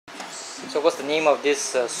So what's the name of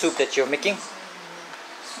this soup that you're making?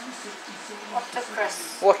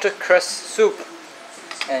 Watercress. Watercress soup.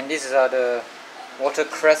 And these are the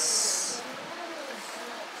watercress.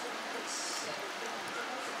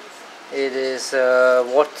 It is a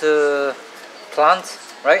water plant,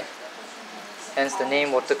 right? Hence the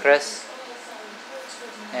name watercress.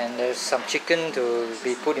 And there's some chicken to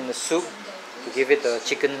be put in the soup to give it a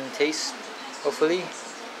chicken taste, hopefully.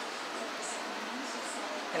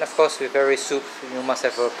 And of course, with every soup, you must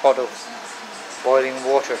have a pot of boiling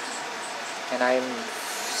water. And I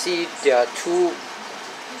see there are two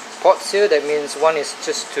pots here. That means one is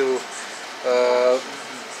just to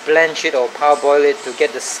blanch it or parboil it to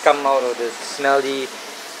get the scum out or the smelly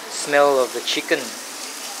smell of the chicken.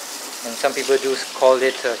 And some people do call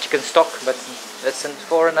it chicken stock, but that's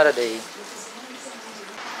for another day.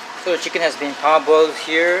 So the chicken has been parboiled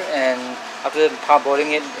here, and after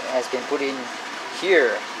parboiling it has been put in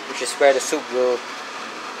here, which is where the soup will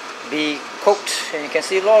be cooked. And you can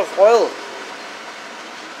see a lot of oil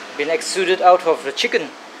been exuded out of the chicken.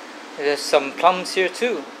 There's some plums here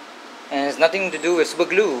too, and it's nothing to do with super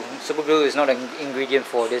glue. Super glue is not an ingredient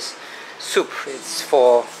for this soup. It's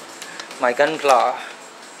for my gunpla.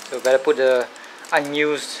 So better put the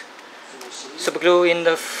unused super glue in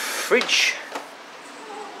the fridge.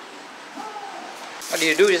 What do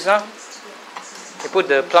you do just now? You put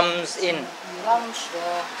the plums in. Blanch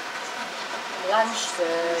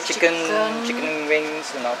the chicken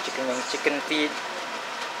wings, not chicken wings, chicken feet.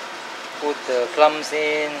 Put the plums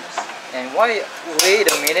in. And why?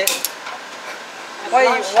 Wait a minute.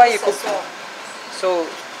 Why you cook? So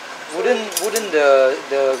wouldn't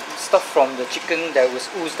the stuff from the chicken that was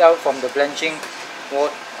oozed out from the blanching,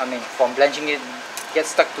 from blanching it, get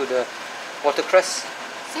stuck to the watercress?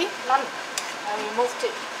 See, none. I removed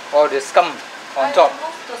it. Or the scum on top? I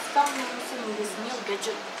removed the scum using this new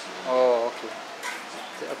gadget. Oh, okay.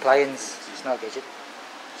 The appliance, it's not a gadget.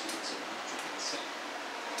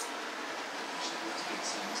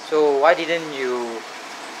 So why didn't you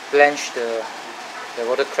blanch the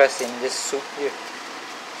watercress in this soup here?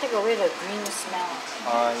 Take away the green smell.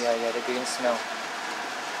 Yeah, the green smell.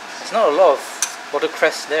 There's not a lot of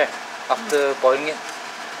watercress there after boiling it.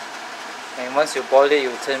 And once you boil it, it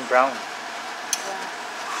will turn brown. Yeah.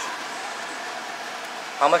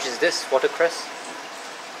 How much is this watercress?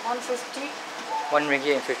 150. 1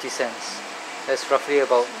 ringgit and 50 cents. That's roughly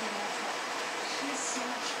about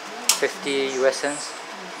 50 US cents.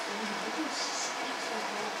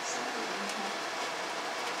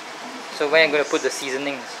 So when are you going to put the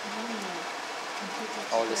seasonings?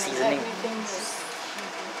 Or the seasoning? When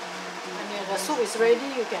the soup is ready,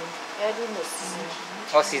 you can add in the seasoning.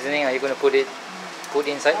 What seasoning are you going to put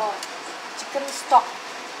inside? Chicken stock.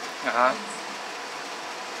 Uh-huh.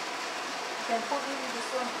 You can put in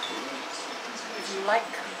this one if you like.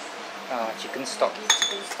 Chicken stock.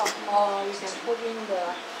 Chicken stock, or you can put in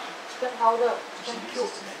the chicken powder, chicken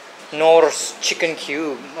cube. Norse chicken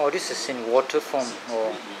cube. Oh, this is in water form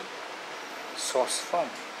or sauce form.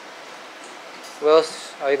 What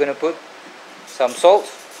else are you going to put? Some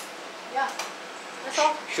salt? Yeah, that's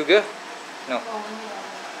all. Sugar? No.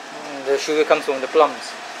 The sugar comes from the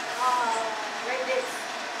plums. Red dates.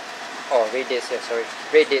 Oh, red dates, yeah, sorry.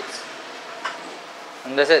 Red dates.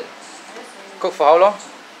 And that's it. Cook for how long?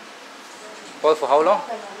 Boil for how long?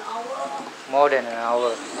 More than an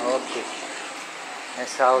hour. Okay.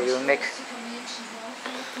 That's how you make.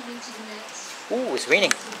 Ooh, it's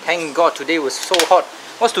raining. Thank God today was so hot.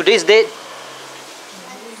 What's today's date?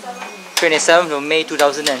 27th of May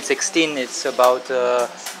 2016. It's about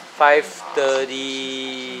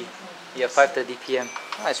 5:30. Yeah, 5:30 p.m.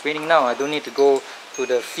 It's raining now. I don't need to go to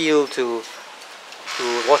the field to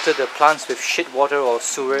water the plants with shit water or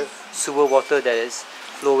sewer water that is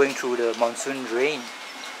flowing through the monsoon drain.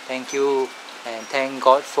 Thank you and thank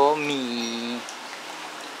God for me.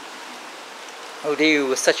 Today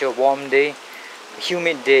was such a warm day, a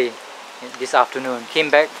humid day this afternoon. Came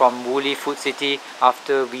back from Woolly Food City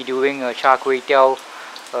after videoing a char kway teow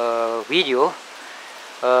video.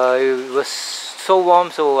 It was so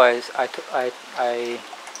warm, so I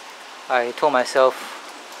told myself,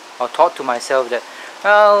 or thought to myself that,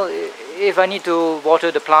 well, if I need to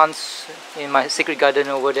water the plants in my secret garden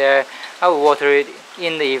over there, I will water it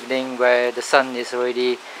in the evening where the sun is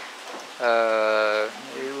already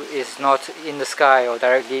is not in the sky or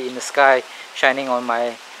directly in the sky shining on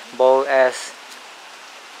my bald ass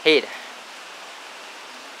head.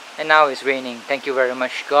 And now it's raining. Thank you very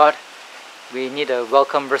much, God. We need a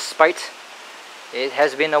welcome respite. It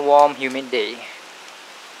has been a warm, humid day.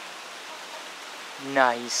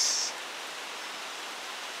 Nice.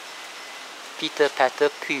 Peter Patter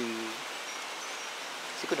Poo.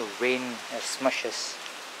 Is it going to rain as much as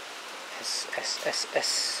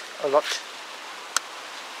a lot?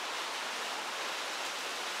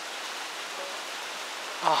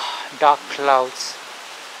 Ah, dark clouds.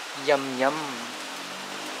 Yum yum.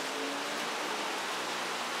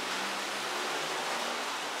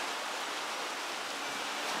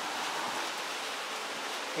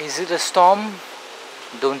 Is it a storm?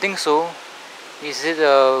 Don't think so. Is it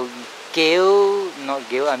a gale? Not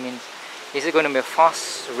gale, I mean, is it going to be a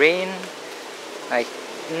fast rain? I'm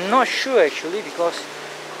not sure actually, because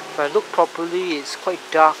if I look properly, it's quite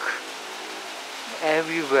dark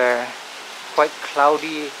everywhere. Quite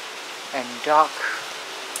cloudy and dark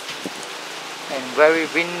and very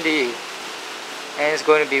windy. And it's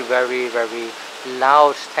going to be very, very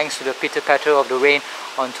loud thanks to the pitter-patter of the rain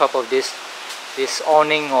on top of this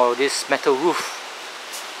awning or this metal roof.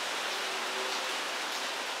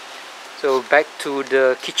 So back to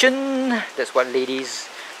the kitchen. That's what ladies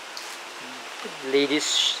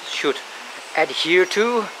should adhere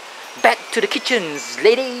to. Back to the kitchens,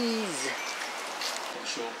 ladies.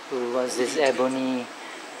 Who was this ebony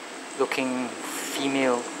looking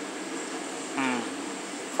female?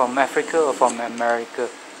 From Africa or from America?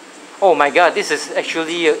 Oh my god, this is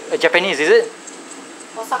actually a Japanese, is it?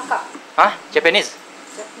 Osaka. Huh? Japanese?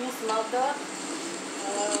 Japanese mother.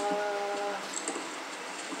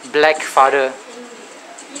 Black father.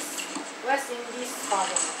 West Indies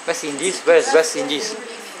father. West Indies? Where is West Indies?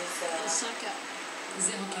 Osaka,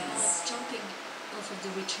 jumping off of the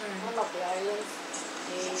return. One of the islands.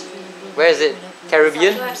 Where is it?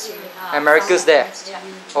 Caribbean? America's there.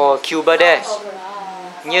 Or Cuba there?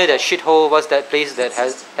 Near the shithole, what's that place that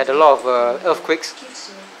has had a lot of earthquakes?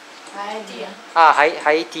 Haiti.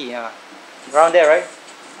 Haiti. Around there, right?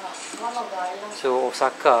 One of the islands. So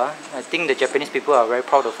Osaka, I think the Japanese people are very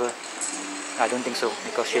proud of her. I don't think so,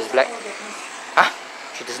 because she's black. Ah,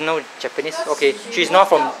 she doesn't know Japanese. Okay, she's not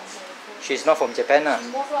from Japan.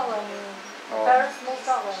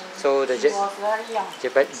 So the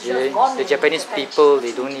Japanese people,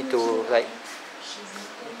 they don't need to like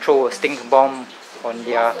throw a stink bomb on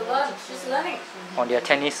their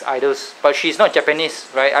tennis idols. But she's not Japanese,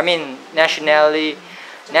 right? I mean, nationally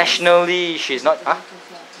she's not.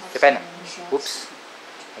 Japan. Oops.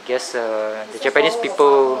 I guess the Japanese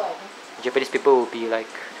people will be like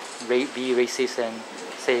be racist and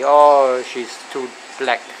say, oh, she's too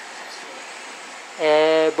black.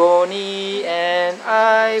 Ebony and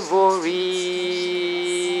ivory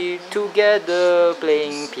together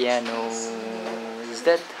playing piano. Is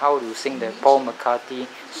that how you sing the Paul McCartney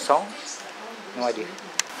song? No idea.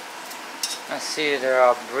 I see there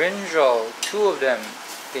are brinjal, 2 of them,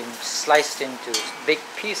 been sliced into big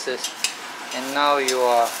pieces. And now you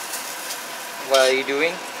are, what are you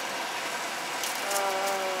doing?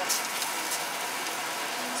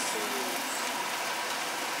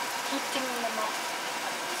 Heating them up.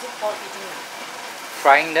 Is it called heating up?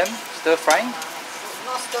 Frying them? Stir frying?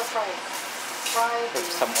 Not stir fry. Fry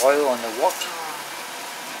With some oil on the wok.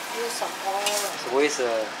 use some oil. It's always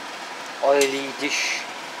a oily dish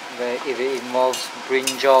where if it involves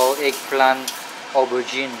brinjal, eggplant,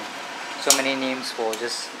 aubergine. So many names for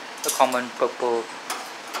just a common purple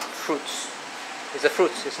fruits. It's a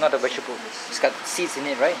fruit, it's not a vegetable. It's got seeds in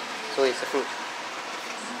it, right? So it's a fruit.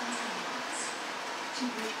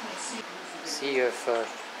 See, you have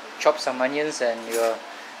chopped some onions and you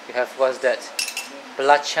have what's that?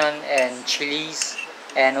 Belacan and chilies,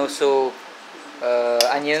 and also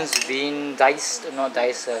onions being diced, not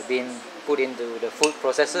diced, being put into the food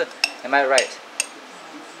processor. Am I right?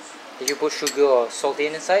 Did you put sugar or salt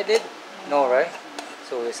inside it? No, right?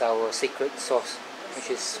 So it's our secret sauce, which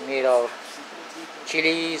is made of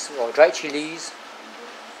chilies or dried chilies,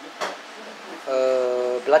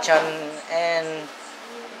 belacan and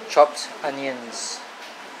chopped onions.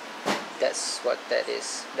 That's what that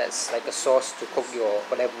is. That's like a sauce to cook your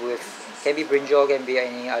whatever with. Can be brinjal, can be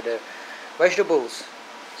any other vegetables.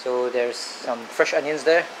 So there's some fresh onions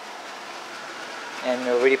there, and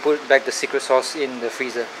we already put back the secret sauce in the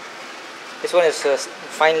freezer. This one is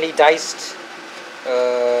finely diced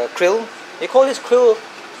krill. They call this krill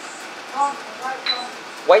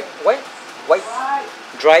white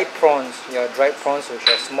dried prawns. Yeah, dried prawns, which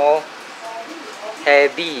are small.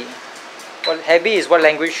 Hebi. Well, Hebi is what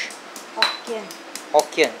language? Hokkien.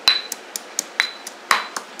 Hokkien.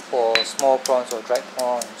 For small prawns or dried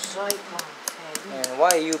prawns. Dried prawns. And why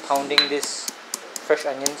are you pounding this fresh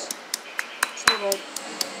onions? So that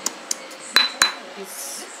it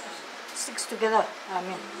sticks together. I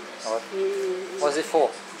mean. What's it for?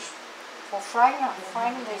 For frying.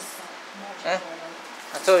 Frying this.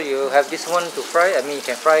 I thought you have this one to fry. I mean, you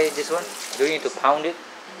can fry this one. You don't need to pound it.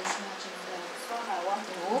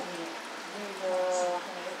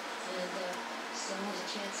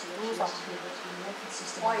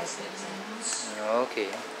 oil. Okay.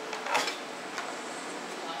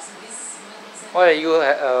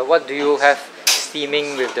 What do you have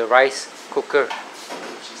steaming with the rice cooker,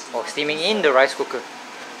 or steaming in the rice cooker?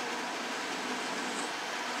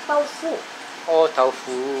 Tofu. Oh,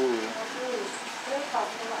 tofu.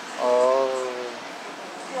 Oh,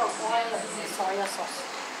 Pure oil and soy sauce.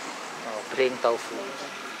 oh, plain tofu.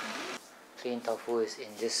 Plain tofu is in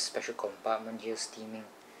this special compartment here steaming,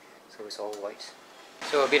 so it's all white.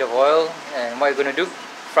 So a bit of oil, and what you're gonna do?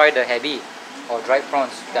 Fry the habi or dried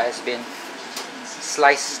prawns that has been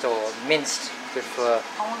sliced or minced with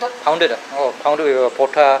pounded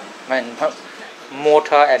with a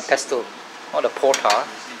mortar and pestle. Not a porter.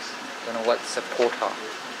 Don't know what's a porter.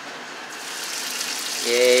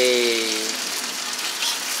 Yay!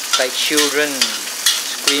 It's like children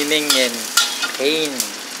screaming in pain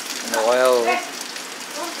in the oil.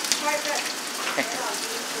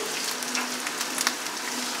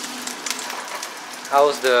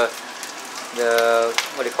 How's the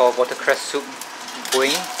what do you call watercress soup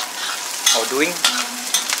going or doing?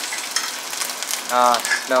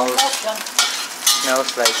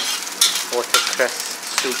 Smells like watercress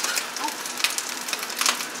soup.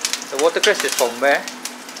 The watercress is from where?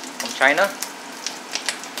 From China?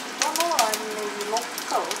 Maybe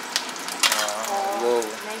local. Whoa,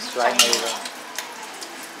 slime over.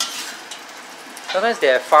 Sometimes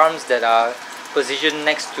there are farms that are positioned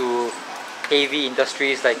next to heavy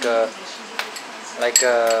industries like what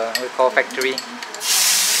we call factory.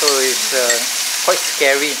 So it's quite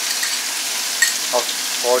scary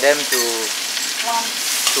for them to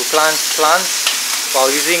plant plants while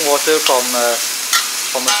using water from a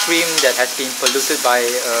stream that has been polluted by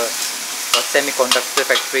a semiconductor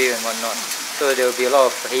factory and whatnot. So there will be a lot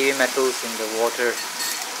of heavy metals in the water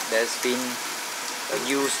that's been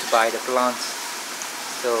used by the plants.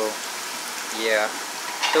 So yeah.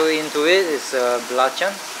 So into it is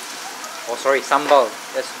belacan, oh sorry, sambal.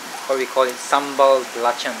 That's what we call it, sambal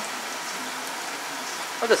belacan.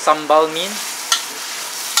 What does sambal mean?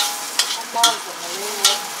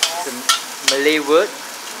 It's a Malay word.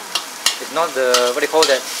 It's not the, what do you call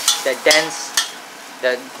that dance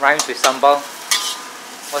that rhymes with sambal.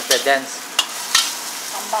 What's that dance?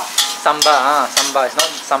 Samba. Samba. It's not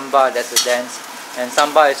samba, that's a dance. And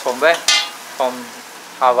samba is from where? From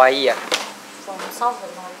Hawaii. From South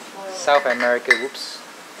America. South America, whoops.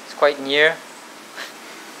 It's quite near.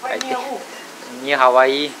 Right near who? Near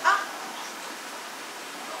Hawaii.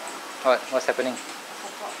 What's happening?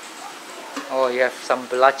 Oh, you have some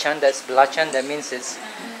belacan. That's belacan. That means this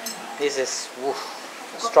is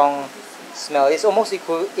strong smell. It's almost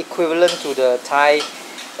equivalent to the Thai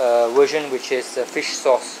version, which is fish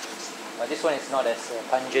sauce. This one is not as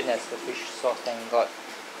pungent as the fish sauce, thank God.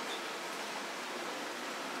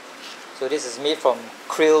 So this is made from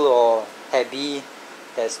krill or habi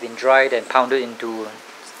that's been dried and pounded into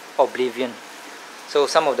oblivion. So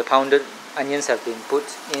some of the pounded onions have been put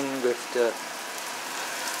in with the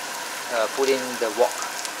wok.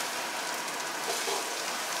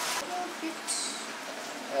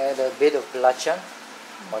 Add a bit of belacan.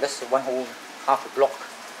 Oh, that's one whole half a block.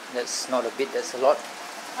 That's not a bit, that's a lot.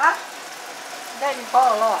 Huh? That you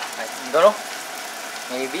call a lot. I don't know.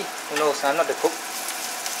 Maybe. Who knows? I'm not the cook.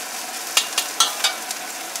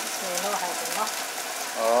 You know have enough.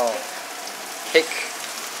 Oh. Thick.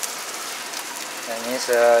 That means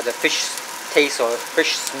the fish taste or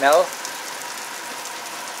fish smell.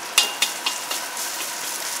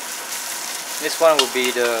 This one will be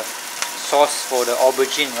the sauce for the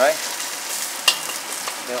aubergine, right?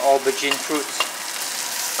 The aubergine fruits.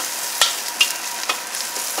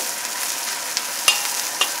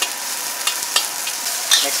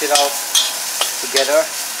 Mix it out together,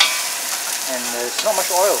 and there's not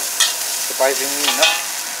much oil, surprisingly enough.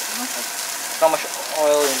 Not much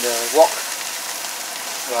oil in the wok.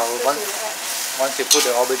 Well, once you put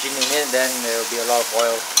the aubergine in it, then there will be a lot of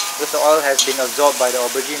oil, because the oil has been absorbed by the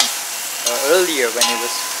aubergine earlier when it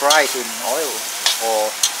was fried in oil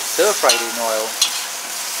or stir-fried in oil.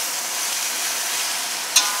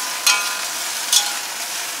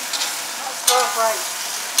 Stir-fried.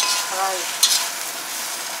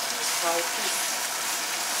 Fried fish.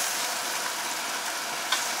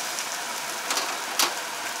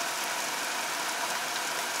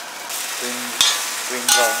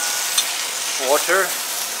 Brinjal. Water.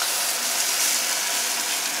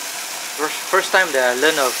 First time that I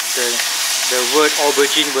learned of the word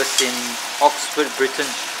aubergine was in Oxford, Britain.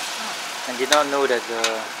 I did not know that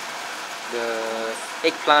the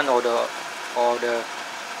eggplant or the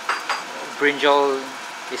brinjal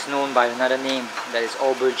is known by another name, that is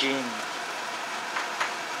aubergine.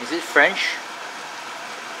 Is it French?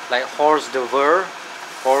 like horse de ver,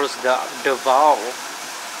 horse de val.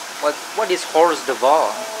 What is horse de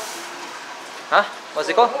val? Huh? What's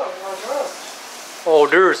it called?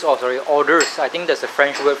 Orders. Oh, sorry, orders. I think that's a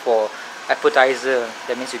French word for appetizer.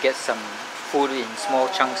 That means you get some food in small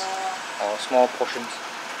chunks or small portions.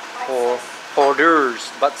 Or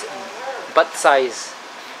orders, but size.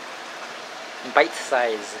 Bite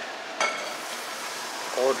size.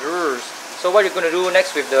 Orders. So what are you going to do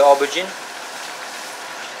next with the aubergine?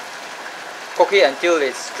 Cook it until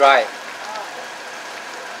it's dry.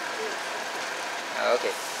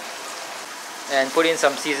 Okay. And put in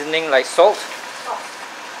some seasoning like salt.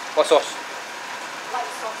 What sauce? Light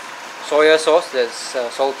sauce. Soya sauce, that's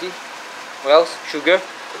salty. What else? Sugar?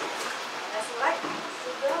 That's light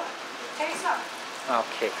sugar. It tastes up.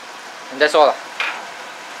 Okay. And that's all. Okay.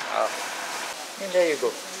 And there you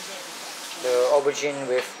go. The aubergine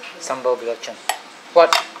with sambal belacan.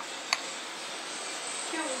 What?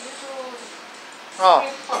 Oh,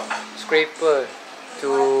 scraper.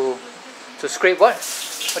 To scrape what?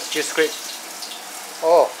 What did you scrape?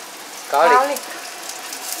 Oh, garlic.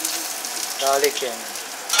 Garlic and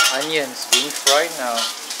onions being fried now.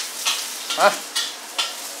 Huh?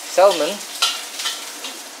 Salmon?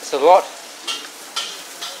 It's a lot.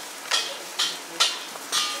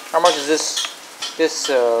 How much is this?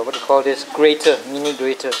 What do you call this? Grater, mini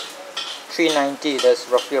grater. $3.90. That's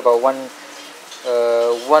roughly about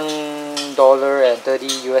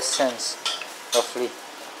 $1.30 US cents, roughly,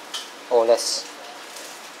 or less.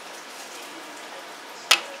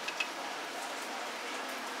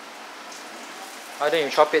 Why don't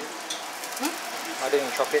you chop it? Why don't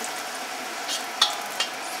you chop it?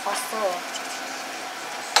 Faster.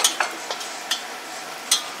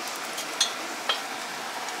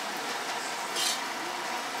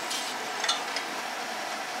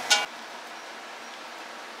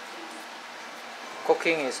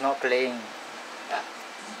 Cooking is not playing.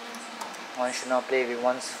 One should not play with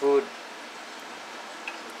one's food.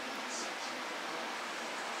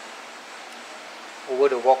 Over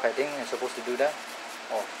the wok, I think you're supposed to do that.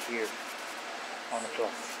 Or here, on the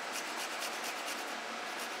cloth.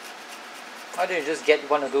 Why don't you just get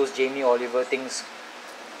one of those Jamie Oliver things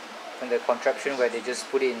from the contraption where they just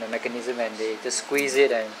put it in the mechanism and they just squeeze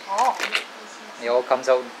it and it all comes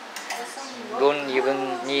out. You don't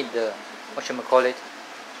even need the, whatchamacallit,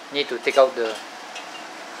 need to take out the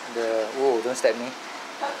oh, don't stab me.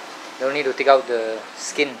 Don't need to take out the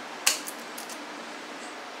skin.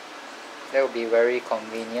 That would be very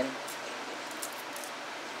convenient.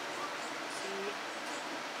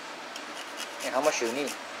 And how much you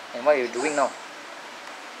need? And what are you doing now?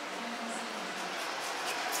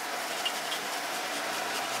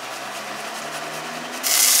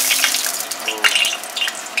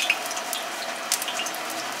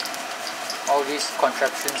 All these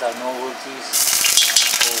contraptions are novelties.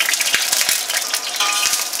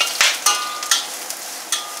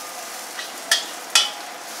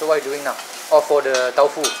 So what are you doing now? Oh, for the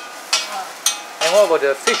tofu. And what about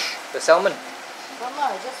the fish, the salmon?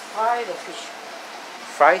 Salmon, just fry the fish.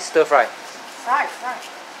 Fry, stir fry, Fry.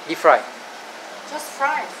 deep fry. Just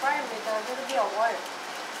fry with a little bit of oil.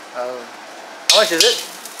 How much is it?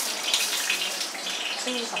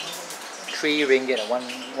 3 something. 3 ringgit,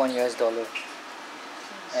 one US dollar.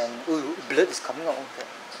 And ooh, blood is coming out of the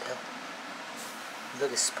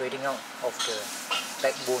blood is spreading out of the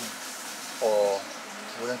backbone, or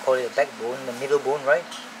wouldn't call it a backbone, the middle bone, right?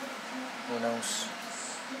 Who knows?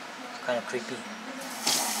 It's kind of creepy.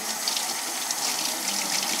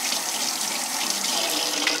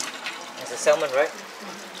 It's a salmon, right?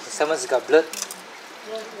 The salmon's got blood.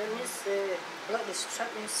 That means the blood is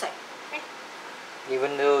trapped inside.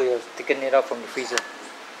 Even though you've taken it out from the freezer.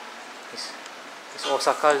 Is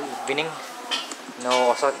Osaka winning?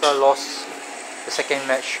 No, Osaka lost the second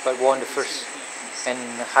match but won the first. And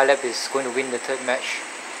Halep is going to win the third match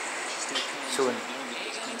soon.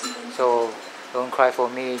 So don't cry for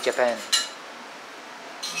me, Japan.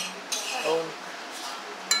 Oh.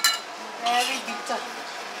 Very bitter.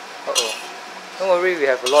 Uh-oh. Don't worry, we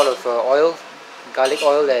have a lot of oil, garlic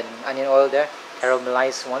oil and onion oil there,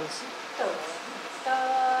 caramelized ones. You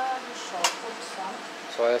shall put some.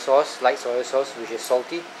 Soy sauce, light soy sauce, which is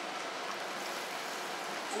salty.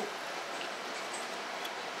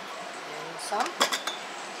 And some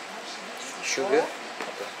Sugar.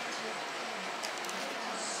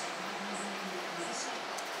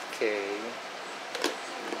 Okay.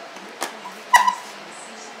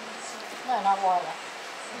 Not enough oil.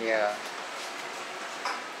 Yeah.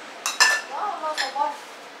 Wow, lots of oil.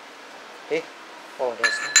 Hey. Oh,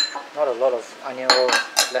 there's not a lot of onion oil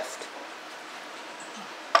left.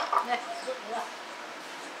 Yeah, good enough.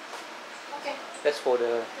 Okay. That's for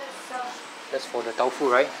the That's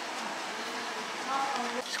tofu, right?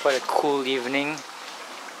 It's quite a cool evening,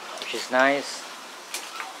 which is nice.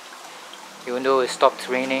 Even though it stopped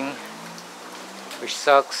raining, which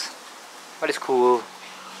sucks, but it's cool.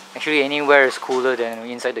 Actually, anywhere is cooler than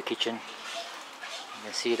inside the kitchen. You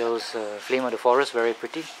can see those flame of the forest, very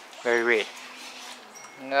pretty, very red.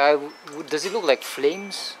 Does it look like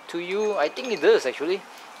flames to you? I think it does actually.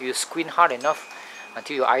 You squint hard enough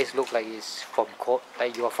until your eyes look like it's from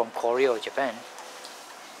like you are from Korea or Japan.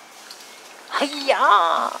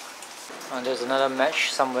 Hiya! And there's another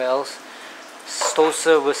match somewhere else.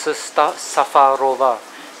 Stosa versus Safarova.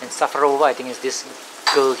 And Safarova, I think, is this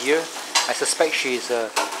girl here. I suspect she is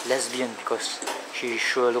a lesbian because she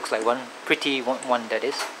sure looks like one. Pretty one that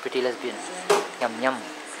is. Pretty lesbian. Yum yum.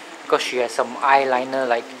 Because she has some eyeliner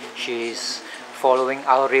like she's following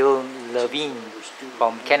Avril Lavigne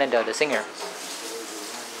from Canada, the singer.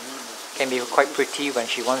 Can be quite pretty when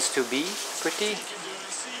she wants to be pretty.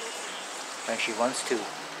 When she wants to.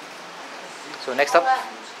 So next up, what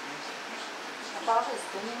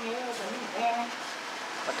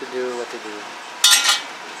to do.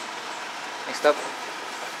 Next up,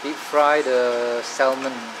 deep fry the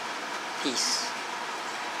salmon piece.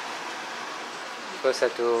 First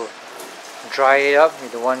have to dry it up. You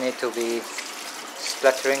don't want it to be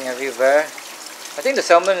splattering everywhere. I think the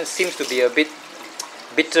salmon seems to be a bit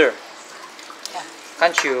bitter. Yeah.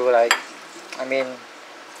 Can't you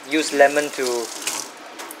use lemon to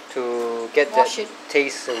get Wash that it.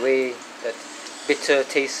 taste away, that bitter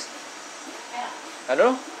taste? Yeah. I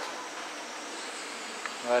don't know.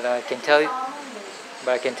 But I can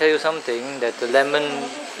tell you something, that the lemon,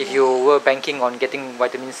 if you were banking on getting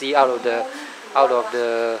vitamin C out of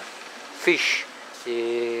the fish,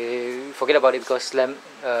 forget about it, because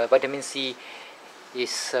vitamin C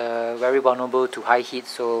is very vulnerable to high heat,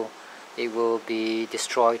 so it will be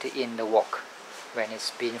destroyed in the wok when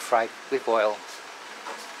it's been fried with oil.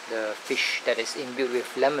 The fish that is imbued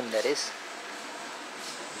with lemon, that is.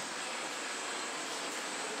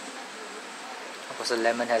 Of course, the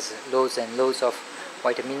lemon has loads and loads of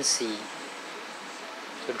vitamin C.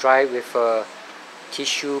 So dry it with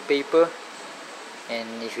tissue paper,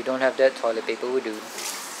 and if you don't have that, toilet paper will do.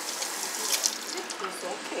 It's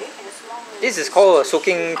okay as long as This is called a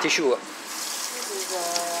soaking tissue. this is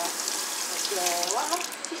what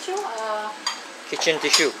tissue? Kitchen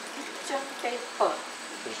tissue. Kitchen paper.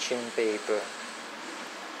 Kitchen paper.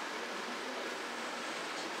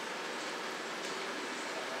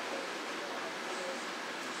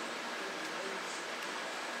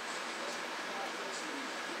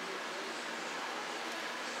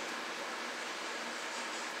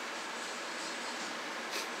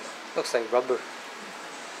 Looks like rubber.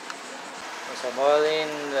 There's some oil in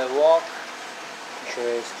the wok. Make sure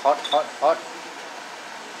it's hot.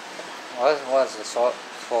 What's the salt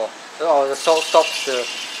for? Oh, the salt stops the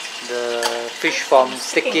fish from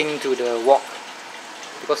sticking to the wok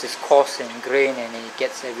because it's coarse and grain and it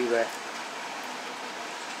gets everywhere.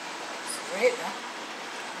 It's red,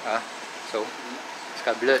 huh? So it's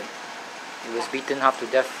got blood. It was beaten half to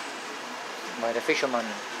death by the fisherman.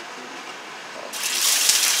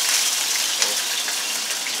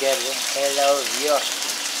 Get the hell out of here.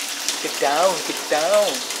 Get down.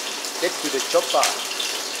 Let's do the chopper.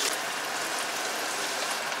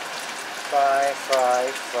 Fry.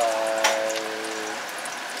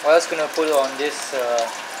 What else gonna put on this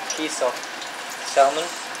piece of salmon?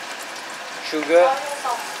 Sugar,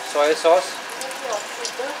 soy sauce, a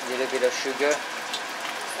little bit of sugar.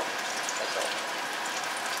 That's all.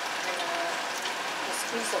 A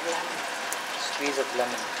squeeze of lemon. Squeeze of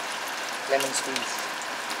lemon. Lemon squeeze.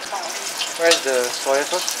 Where's the soy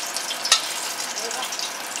sauce?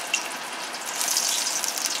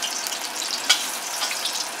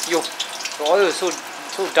 Yo, the oil is so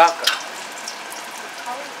dark.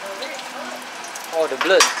 Oh, the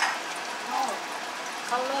blood. No,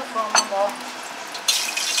 color from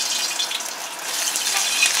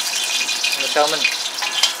The salmon.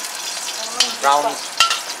 brown. Brown.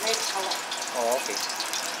 Red color. Oh, okay.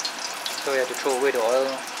 So we have to throw away the oil.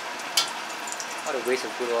 What a waste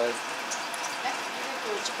of good oil. Give it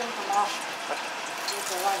to chicken tomorrow. With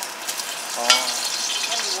the rice. Oh.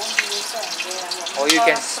 Then you won't be wasted and there. Or you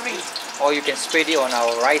can three. Or you can spread it on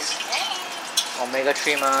our rice. Omega-3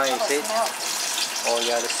 you said. Smell. Oh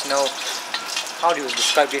yeah, the smell. How do you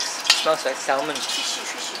describe this? It smells like salmon. Fishy.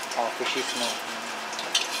 Oh, fishy smell.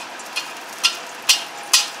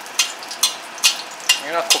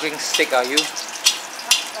 You're not cooking steak, are you?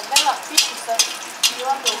 Fish is you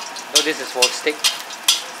want to. No, this is for steak.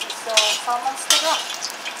 This is salmon steak.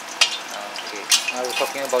 Oh. Okay, I was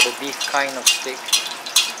talking about the beef kind of steak.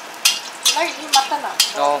 You like eat mutton?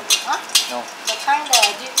 No. Huh? No. The kind that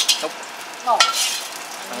I did? Nope. No.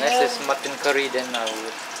 Unless it's mutton curry, then I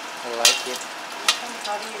would like it. Mutton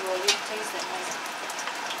curry will really taste that nice.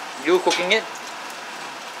 You cooking it?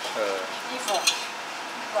 If I'm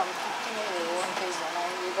cooking it, it won't taste that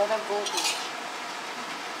nice. You better go to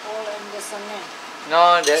all Anderson.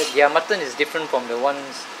 No, their mutton is different from the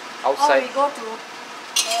ones Oh, outside. we go to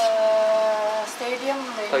stadium,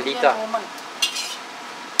 the Polita. Indian woman.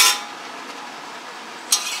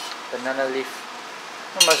 Banana leaf.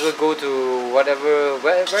 I must well go to whatever.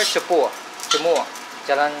 Where's Cepo? Cemor.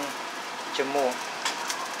 Jalan Cemor.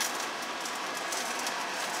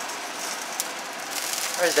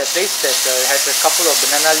 Where's that place that has a couple of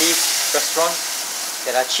banana leaf restaurants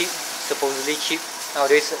that are cheap, supposedly cheap?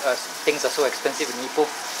 Nowadays things are so expensive in Ipoh.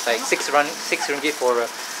 Like 6 ringgit for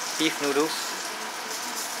beef noodles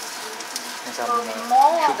and some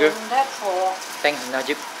More sugar. than that for Thanks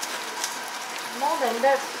Najib. more than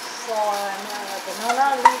that for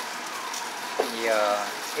banana leaf. Yeah,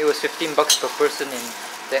 it was 15 bucks per person in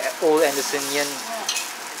the old Andersonian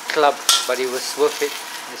club, but it was worth it.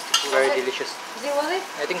 It's very delicious. Is it worth it?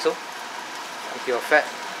 I think so. If you're fat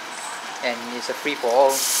and it's a free for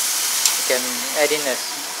all, you can add in as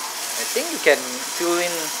I think you can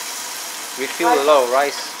refill a lot of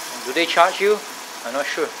rice. Do they charge you? I'm not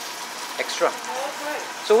sure. Extra.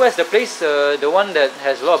 So where's the place? The one that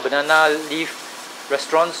has a lot of banana leaf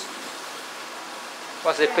restaurants.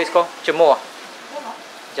 What's the place called? Cemor.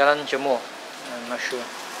 Jalan Cemor. I'm not sure.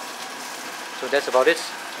 So that's about it.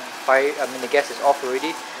 The gas is off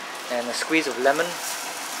already, and a squeeze of lemon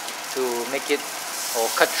to make it or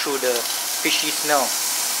cut through the fishy smell.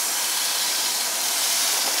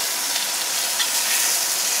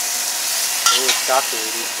 Oh, it's dark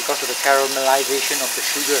already because of the caramelization of the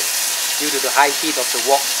sugar due to the high heat of the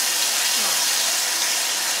wok.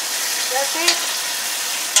 That's it.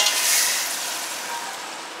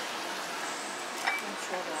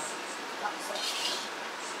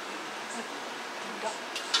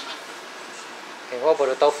 Okay, what about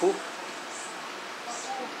the tofu?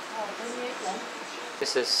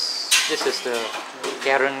 This is the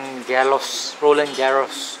Roland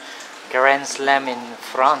Garros Grand Slam in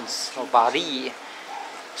France or Paris.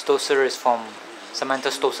 Samantha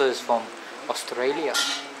Stosur is from Australia.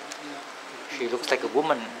 She looks like a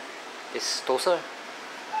woman. This Stosur.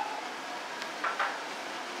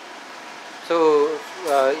 So,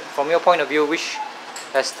 from your point of view, which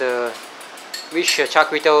char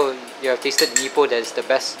kway teow you have tasted in Ipoh that is the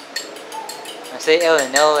best? I say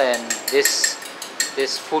L&L and this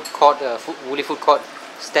food court, woolly food court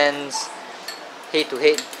stands head to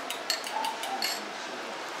head.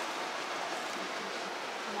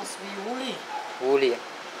 Must be woolly. Woolly.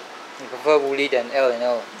 You prefer woolly than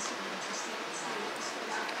L&L.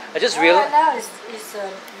 I just realized. Now it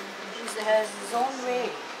has its own way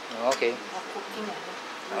Okay. of cooking it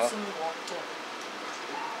using water.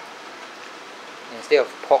 Instead of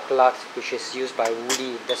pork lard, which is used by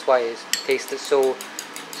woolly, that's why it tasted so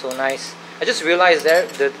nice. I just realized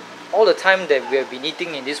that all the time that we have been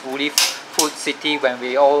eating in this woolly food city, when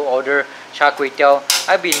we all order char kway teow,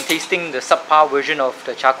 I've been tasting the subpar version of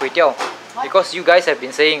the char kway teow because you guys have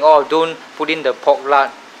been saying, oh, don't put in the pork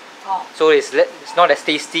lard, so it's not as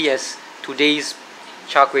tasty as today's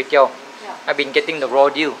char kway teow. Yeah. I've been getting the raw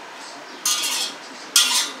deal.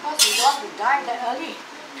 Because you don't want to die that early.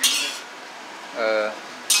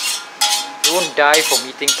 You won't die from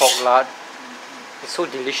eating pork lard. It's so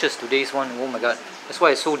delicious, today's one. Oh my god, that's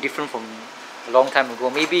why it's so different from a long time ago.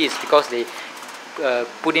 Maybe it's because they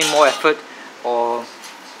put in more effort or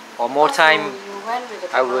more time. You went with the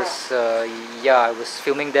I camera. was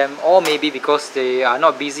filming them, or maybe because they are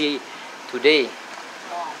not busy today.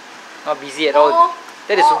 Not busy at all.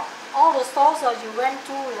 That is all the stores that you went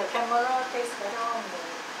to with the camera tastes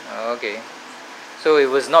better. okay. So it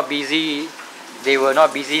was not busy. They were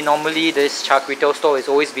not busy. Normally this char kway teow store is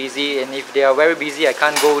always busy, and if they are very busy, I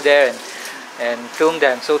can't go there and film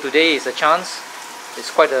them. So today is a chance. It's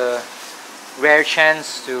quite a rare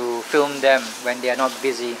chance to film them when they are not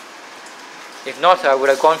busy. If not, I would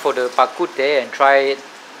have gone for the pak kut teh and try it.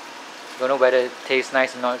 Don't know whether it tastes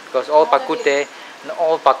nice or not, because all pak kut teh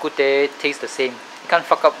taste the same. You can't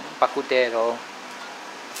fuck up pak kut teh at all.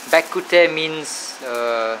 Bak kut teh means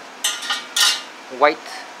white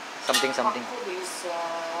something. Pak kut is the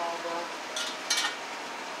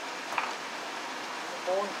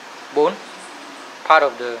bone. Bone? Part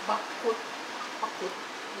of the... Pak kut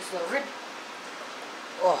is the rib.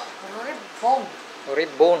 Oh, Rib bone.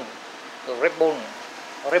 rib bone. Rib bone.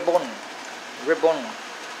 Rib bone. Rib bone.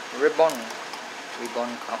 Rib bone. rib-on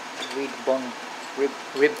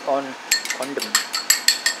condom.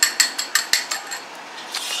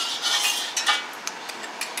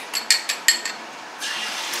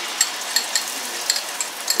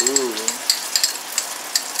 Ooh.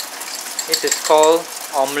 This is called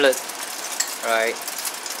omelette, right?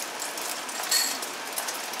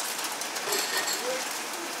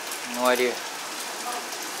 No idea.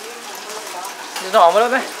 This is not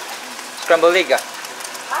omelette, man. Scrambled egg.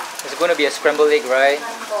 It's going to be a scrambled egg, right?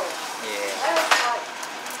 Scramble. Yeah.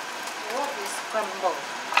 What is scramble?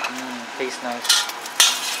 Tastes nice.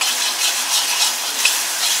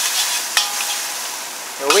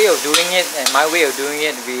 The way of doing it and my way of doing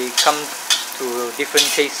it, we come to different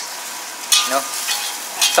tastes. You know,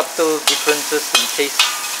 subtle differences in taste.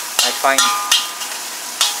 I find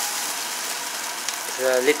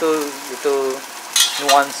little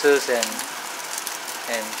nuances and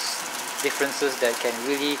differences that can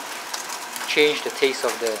really change the taste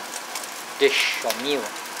of the dish or meal,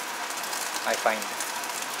 I find.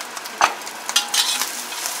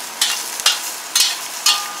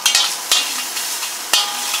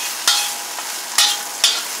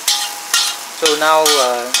 So now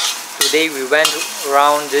today we went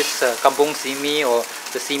around this Kampung Simi, or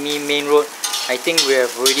the Simi main road. I think we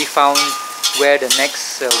have already found where the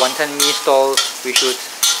next wonton mee stall we should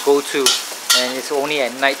go to, and it's only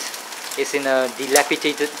at night. It's in a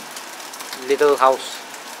dilapidated little house.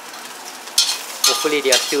 Hopefully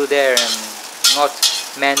they are still there and not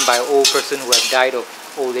manned by old person who have died of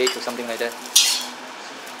old age or something like that.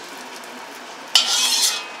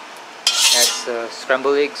 That's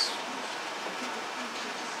scrambled eggs.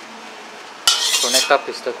 So next up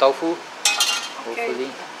is the tofu, hopefully.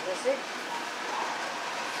 Okay, that's it.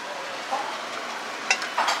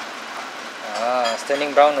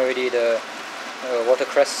 Standing brown already, the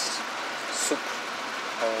watercress soup,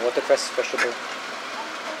 or watercress vegetable.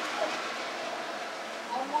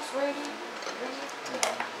 Almost ready.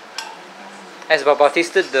 Has Baba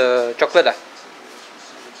tasted the chocolate?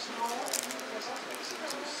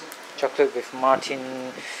 Chocolate with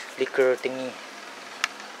Martin liquor thingy.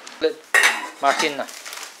 Martin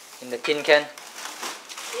in the tin can.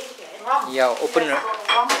 Rum. Yeah, open Yes,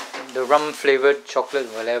 rum. the rum flavored chocolate,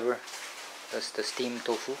 whatever. That's the steamed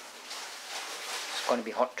tofu. It's going to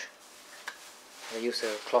be hot. I use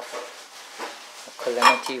a cloth. A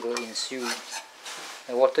calamity will ensue.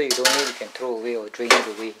 The water you don't need, you can throw away or drain it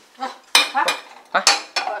away. Huh? Huh?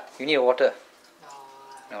 You need water?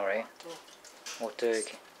 No. Alright. Water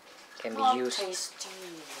can be Not used. tasty.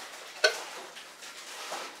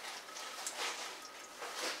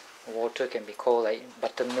 Water can be called like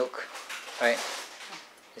buttermilk, right?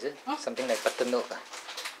 Is it? Something like buttermilk.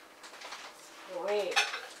 Wait.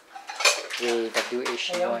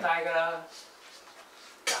 WH.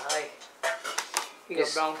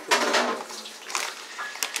 Yes.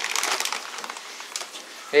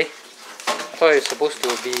 Hey, I thought it was supposed to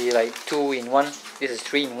be like 2 in 1. This is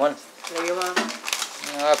 3 in 1.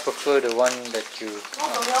 I prefer the one that you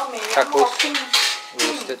tacos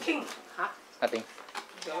roasted. Nothing.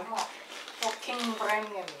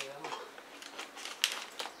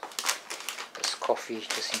 It's coffee,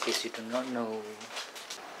 just in case you do not know.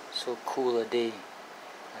 So cool a day.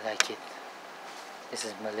 I like it. This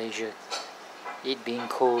is Malaysia. It being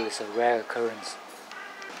cold is a rare occurrence.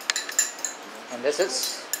 And this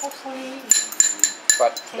is Hopefully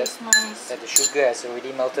what? tastes nice. That the sugar has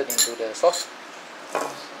already melted into the sauce.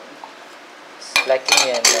 It's lacking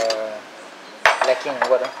in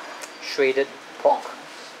what? Shredded pork.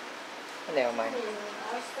 Never mind.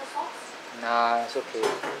 Oyster sauce? Nah, it's okay.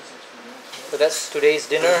 So that's today's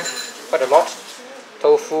dinner. Quite a lot.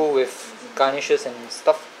 Tofu with garnishes and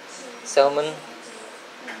stuff. Salmon.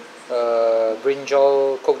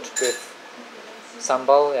 Brinjal cooked with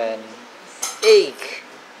sambal and egg.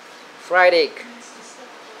 Fried egg.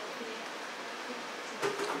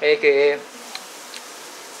 AKA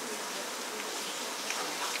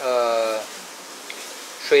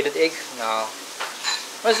shredded egg. Now,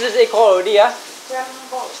 what's this egg called already?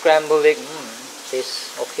 Scrambled egg.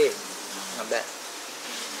 Tastes okay. Not bad.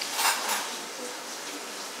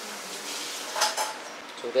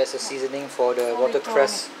 So there's a seasoning for the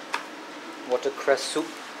watercress soup,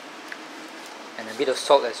 and a bit of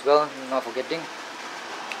salt as well, not forgetting.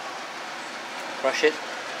 Crush it.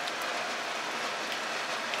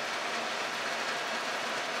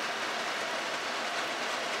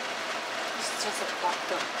 It's just a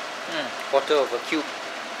butter. Quarter of a cube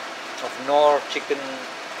of Nor chicken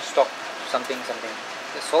stock, something.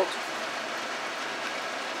 The salt.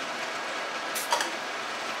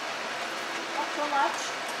 Not too much.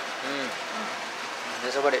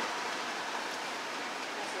 That's about it.